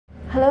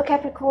Hello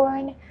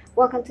Capricorn,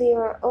 welcome to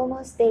your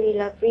almost daily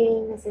love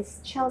reading. This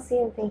is Chelsea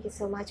and thank you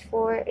so much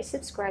for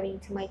subscribing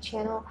to my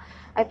channel.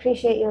 I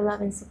appreciate your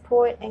love and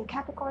support. And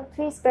Capricorn,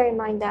 please bear in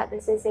mind that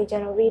this is a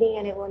general reading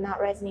and it will not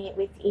resonate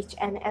with each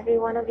and every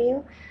one of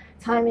you.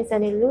 Time is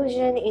an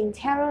illusion in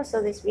tarot,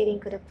 so this reading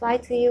could apply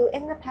to you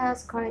in the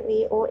past,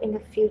 currently, or in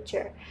the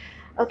future.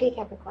 Okay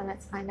Capricorn,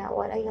 let's find out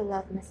what are your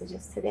love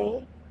messages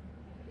today.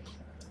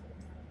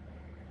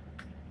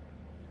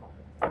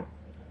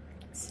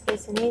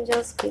 Spirits and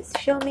angels, please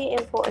show me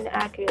important,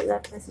 accurate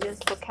love messages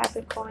for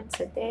Capricorn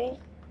today.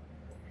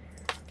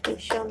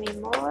 Please show me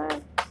more.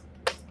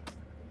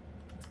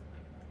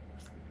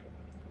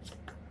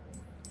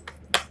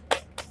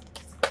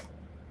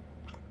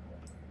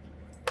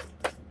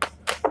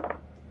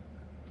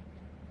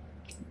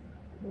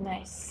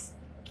 Nice.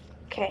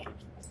 Okay.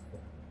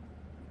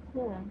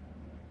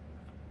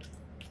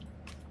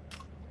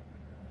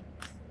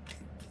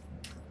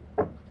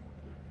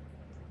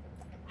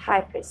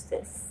 High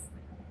Priestess.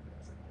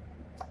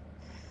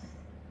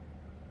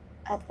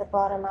 At the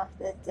bottom of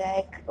the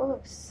deck.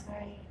 Oops,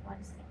 sorry, 1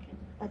 second.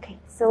 Okay,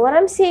 so what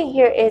I'm seeing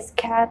here is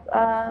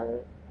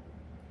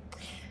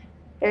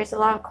there's a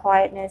lot of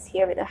quietness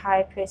here with the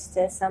High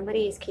Priestess.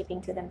 Somebody is keeping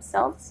to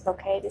themselves.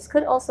 Okay, this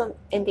could also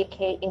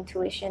indicate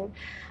intuition.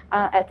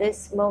 At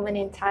this moment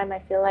in time, I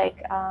feel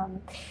like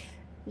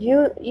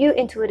you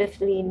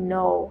intuitively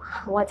know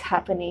what's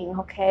happening.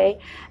 Okay,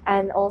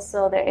 and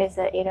also there is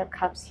the Eight of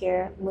Cups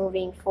here,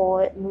 moving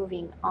forward,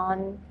 moving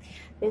on.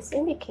 This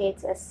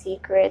indicates a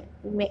secret,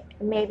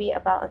 maybe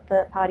about a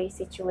third-party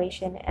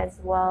situation as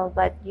well,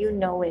 but you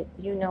know it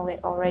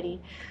already.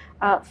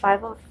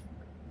 Five of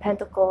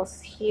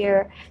Pentacles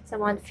here.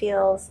 Someone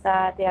feels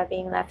that they are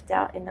being left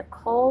out in the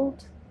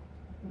cold.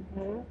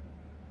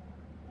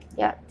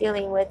 Yeah,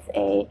 dealing with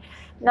a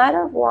Knight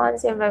of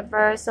Wands in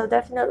reverse, so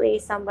definitely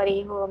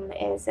somebody whom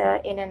is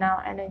in and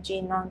out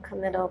energy,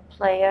 non-committal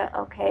player.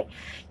 Okay,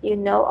 you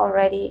know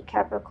already,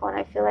 Capricorn,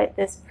 I feel like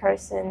this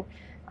person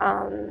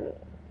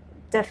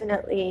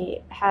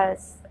definitely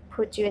has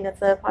put you in a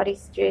third-party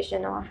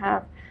situation or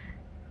have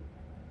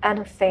an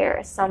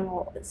affair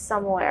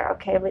somewhere.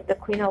 Okay, with the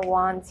Queen of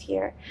Wands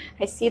here.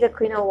 I see the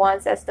Queen of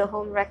Wands as the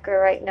home wrecker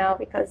right now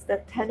because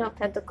the Ten of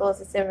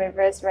Pentacles is in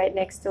reverse right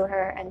next to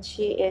her, and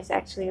she is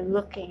actually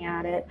looking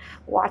at it,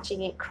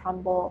 watching it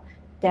crumble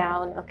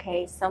down.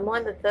 Okay,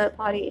 someone, the third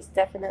party, is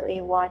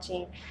definitely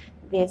watching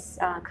this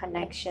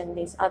connection,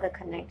 this other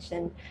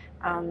connection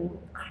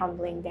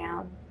crumbling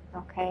down.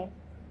 Okay,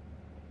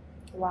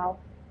 wow.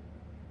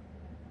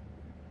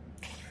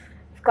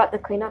 Got the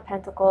Queen of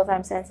Pentacles.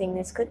 I'm sensing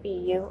this could be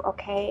you.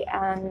 Okay,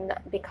 and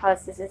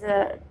because this is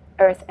a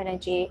earth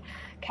energy,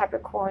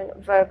 Capricorn,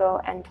 Virgo,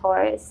 and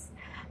Taurus,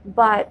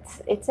 but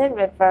it's in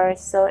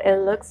reverse, so it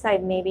looks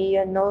like maybe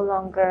you're no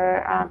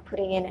longer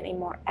putting in any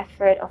more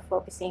effort or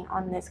focusing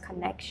on this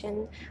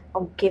connection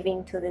or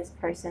giving to this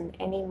person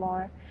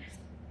anymore.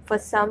 For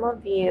some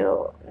of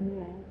you,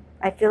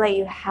 I feel like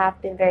you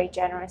have been very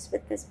generous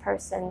with this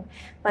person,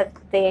 but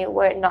they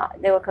were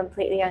not. They were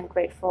completely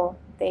ungrateful.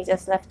 They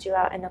just left you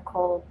out in the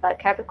cold. But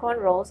Capricorn,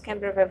 roles can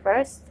be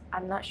reversed.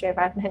 I'm not sure if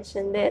I've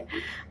mentioned it.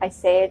 I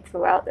say it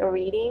throughout the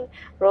reading.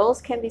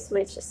 Roles can be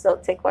switched, so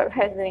take what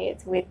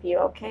resonates with you,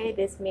 okay?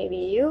 This may be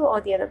you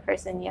or the other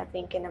person you're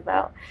thinking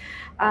about.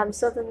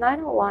 So the Nine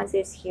of Wands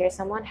is here.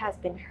 Someone has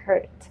been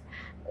hurt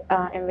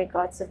in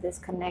regards to this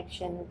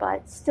connection,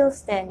 but still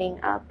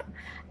standing up.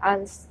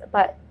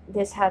 But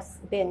this has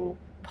been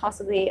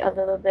possibly a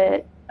little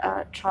bit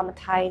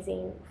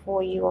traumatizing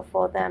for you or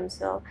for them,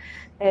 so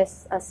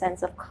there's a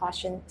sense of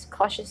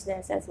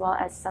cautiousness as well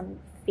as some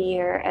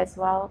fear as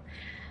well.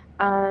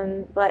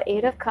 But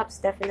Eight of Cups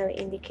definitely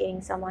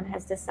indicating someone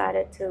has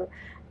decided to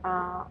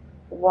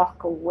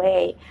walk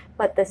away.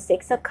 But the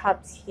Six of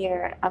Cups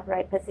here,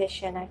 upright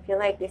position, I feel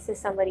like this is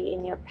somebody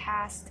in your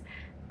past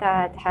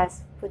that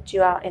has put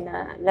you out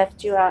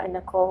left you out in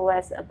the cold, who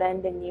has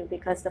abandoned you,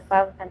 because the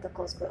Five of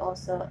Pentacles could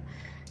also,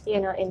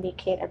 you know,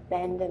 indicate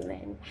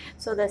abandonment.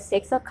 So the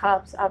Six of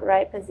Cups,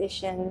 upright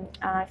position,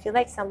 I feel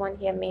like someone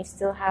here may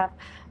still have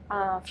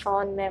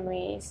fond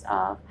memories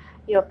of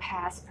your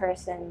past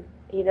person.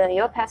 Either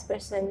your past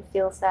person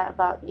feels that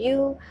about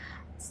you,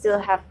 still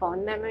have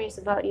fond memories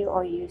about you,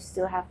 or you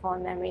still have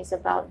fond memories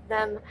about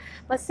them.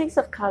 But Six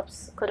of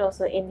Cups could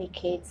also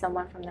indicate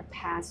someone from the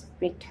past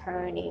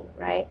returning,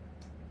 right?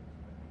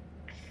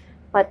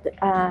 But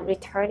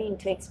returning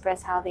to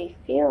express how they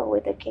feel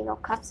with the King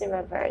of Cups in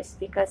reverse,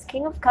 because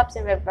King of Cups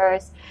in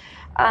reverse,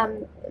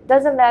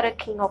 doesn't matter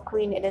king or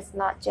queen, it is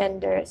not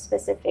gender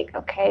specific,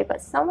 okay?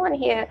 But someone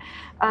here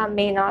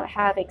may not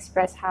have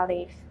expressed how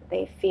they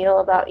feel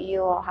about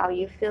you or how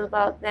you feel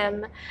about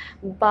them,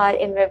 but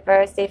in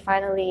reverse they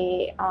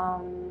finally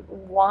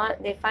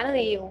want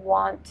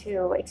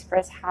to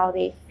express how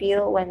they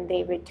feel when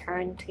they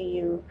return to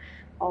you,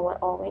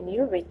 or when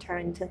you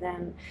return to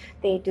them.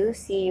 They do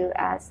see you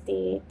as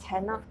the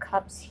Ten of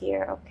Cups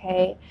here,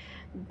 okay?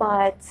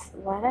 But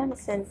what I'm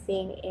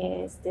sensing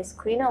is this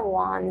Queen of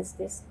Wands,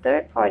 this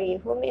third party,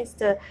 whom is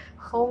the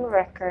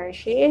homewrecker,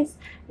 she is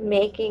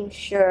making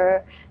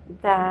sure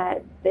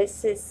that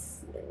this is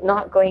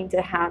not going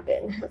to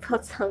happen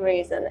for some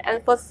reason,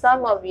 and for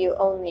some of you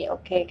only,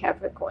 okay,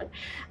 Capricorn.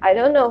 I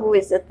don't know who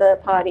is the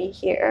third party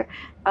here.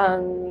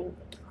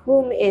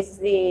 Whom is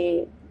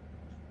the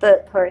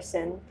third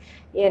person,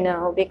 you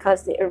know,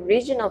 because the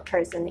original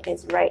person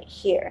is right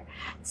here.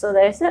 So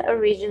there's an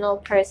original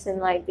person,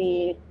 like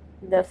the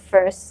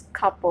first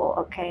couple,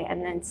 okay,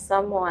 and then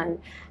someone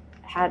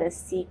had a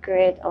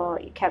secret, or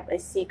kept a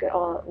secret,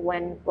 or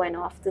went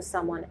off to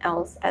someone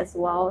else as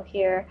well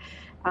here.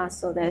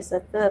 So there's a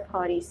third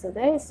party. So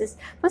there is this,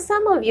 for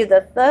some of you,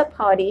 the third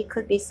party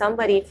could be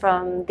somebody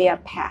from their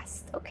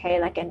past, okay,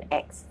 like an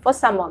ex. For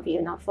some of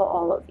you, not for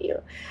all of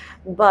you.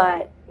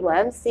 But what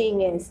I'm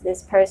seeing is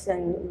this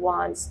person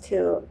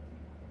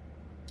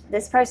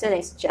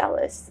is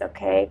jealous,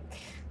 okay?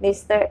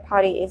 This third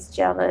party is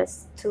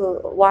jealous to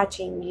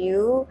watching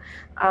you,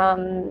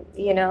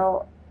 you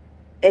know,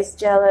 is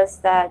jealous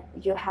that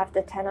you have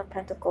the Ten of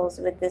Pentacles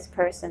with this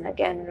person.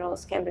 Again,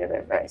 roles can be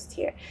reversed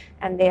here,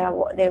 and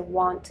they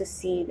want to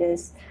see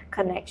this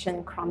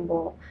connection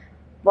crumble.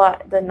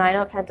 But the Nine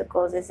of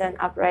Pentacles is an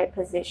upright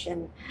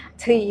position.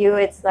 To you,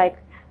 it's like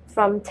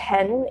from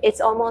 10,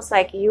 it's almost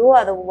like you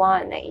are the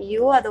one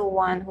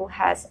who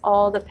has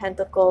all the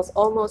pentacles,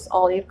 almost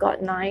all. You've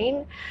got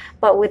 9,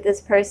 but with this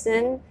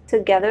person,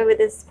 together with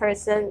this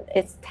person,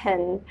 it's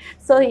 10.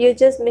 So you're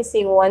just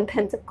missing 1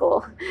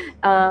 pentacle,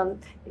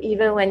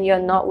 even when you're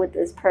not with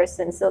this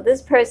person. So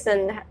this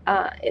person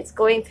is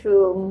going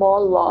through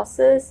more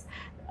losses,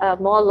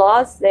 more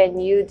loss than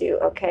you do,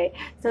 okay?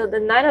 So the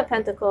Nine of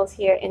Pentacles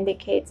here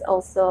indicates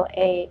also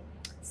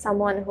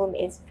someone whom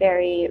is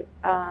very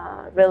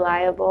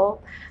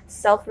reliable,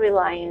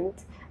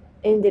 self-reliant,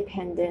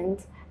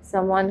 independent,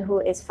 someone who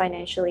is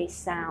financially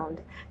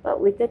sound. But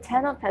with the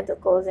Ten of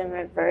Pentacles in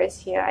reverse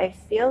here, I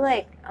feel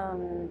like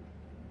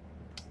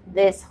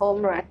this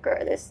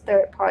homewrecker, this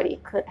third party,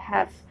 could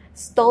have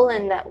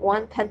stolen that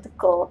 1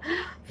 pentacle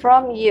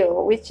from you,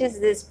 which is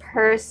this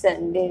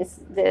person,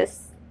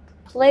 this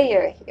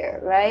player here,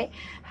 right?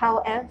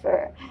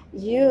 However,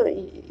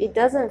 it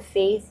doesn't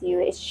faze you.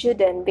 It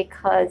shouldn't,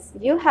 because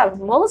you have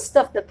most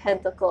of the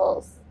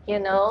pentacles, you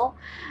know.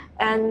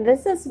 And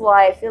this is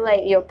why I feel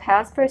like your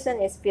past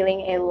person is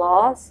feeling a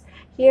loss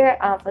here.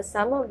 For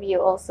some of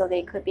you also,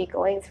 they could be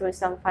going through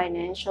some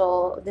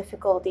financial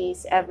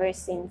difficulties ever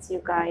since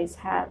you guys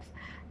have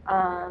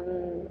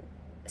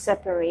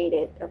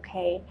separated,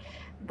 okay?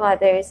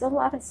 But there is a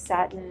lot of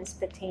sadness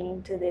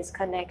pertaining to this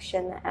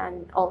connection,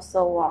 and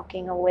also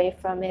walking away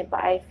from it.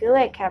 But I feel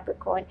like,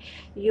 Capricorn,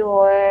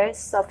 your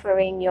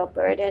suffering, your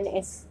burden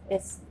is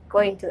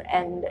going to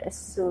end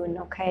soon,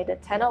 okay? The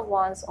Ten of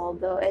Wands,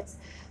 although it's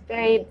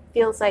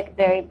feels like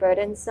very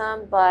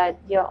burdensome, but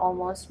you're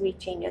almost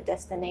reaching your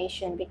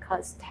destination,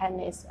 because 10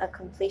 is a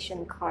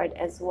completion card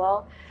as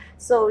well.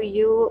 So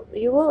you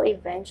will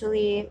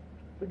eventually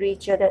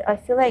reach your, I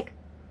feel like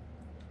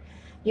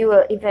you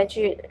will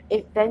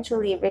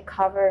eventually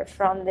recover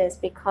from this,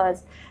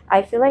 because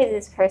I feel like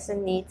this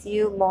person needs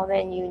you more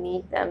than you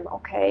need them,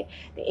 okay?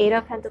 The Eight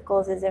of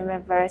Pentacles is in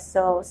reverse,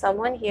 so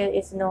someone here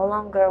is no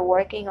longer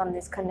working on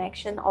this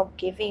connection of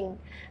giving.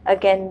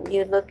 Again,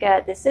 you look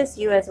at, this is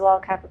you as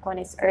well, Capricorn.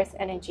 It's earth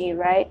energy,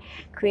 right?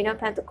 Queen of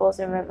Pentacles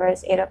in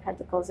reverse, Eight of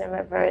Pentacles in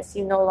reverse.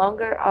 You no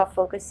longer are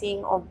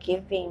focusing or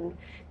giving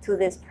to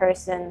this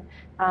person.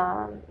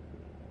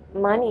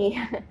 Money.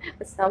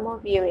 For some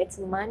of you, it's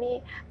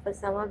money. For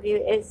some of you,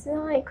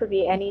 it could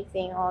be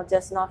anything, or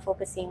just not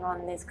focusing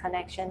on this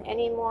connection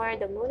anymore.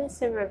 The Moon is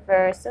in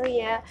reverse. So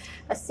yeah,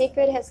 a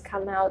secret has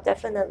come out,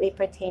 definitely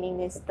pertaining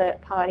this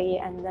third party.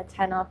 And the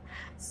Ten of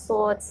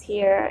Swords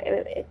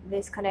here,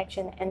 this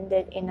connection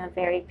ended in a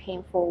very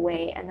painful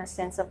way, and a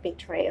sense of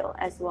betrayal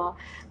as well.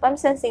 But I'm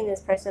sensing this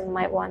person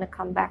might want to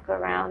come back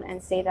around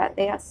and say that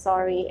they are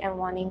sorry and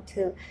wanting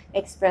to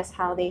express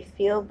how they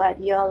feel,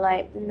 but you're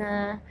like,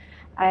 nah,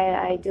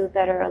 I do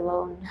better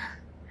alone.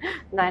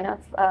 Nine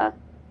of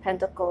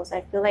Pentacles.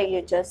 I feel like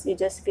you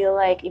just feel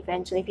like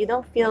eventually, if you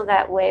don't feel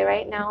that way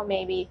right now,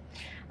 maybe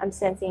I'm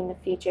sensing in the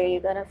future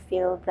you're gonna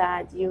feel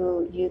that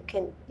you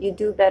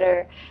do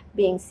better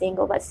being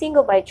single, but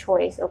single by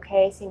choice,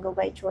 okay? Single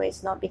by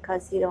choice, not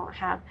because you don't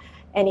have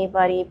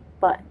anybody,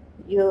 but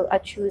you are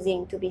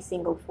choosing to be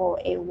single for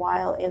a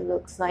while, it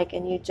looks like,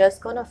 and you're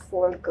just gonna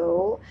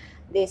forego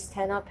this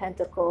Ten of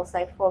Pentacles,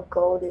 like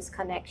forego this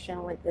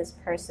connection with this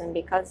person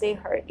because they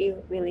hurt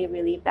you really,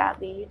 really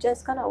badly. You're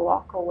just gonna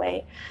walk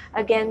away.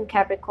 Again,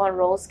 Capricorn,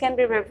 roles can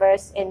be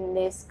reversed in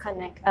this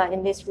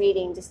in this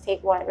reading. Just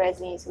take what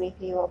resonates with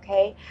you,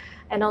 okay?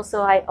 And also,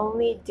 I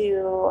only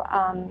do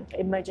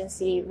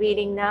emergency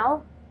reading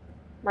now.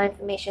 My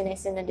information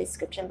is in the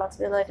description box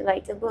below if you'd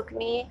like to book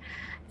me.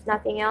 If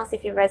nothing else,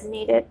 if you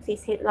resonated,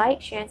 please hit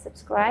like, share, and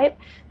subscribe.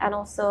 And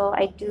also,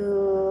 I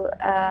do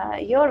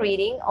your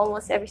reading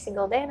almost every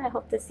single day, and I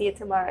hope to see you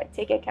tomorrow.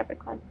 Take care,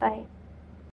 Capricorn. Bye.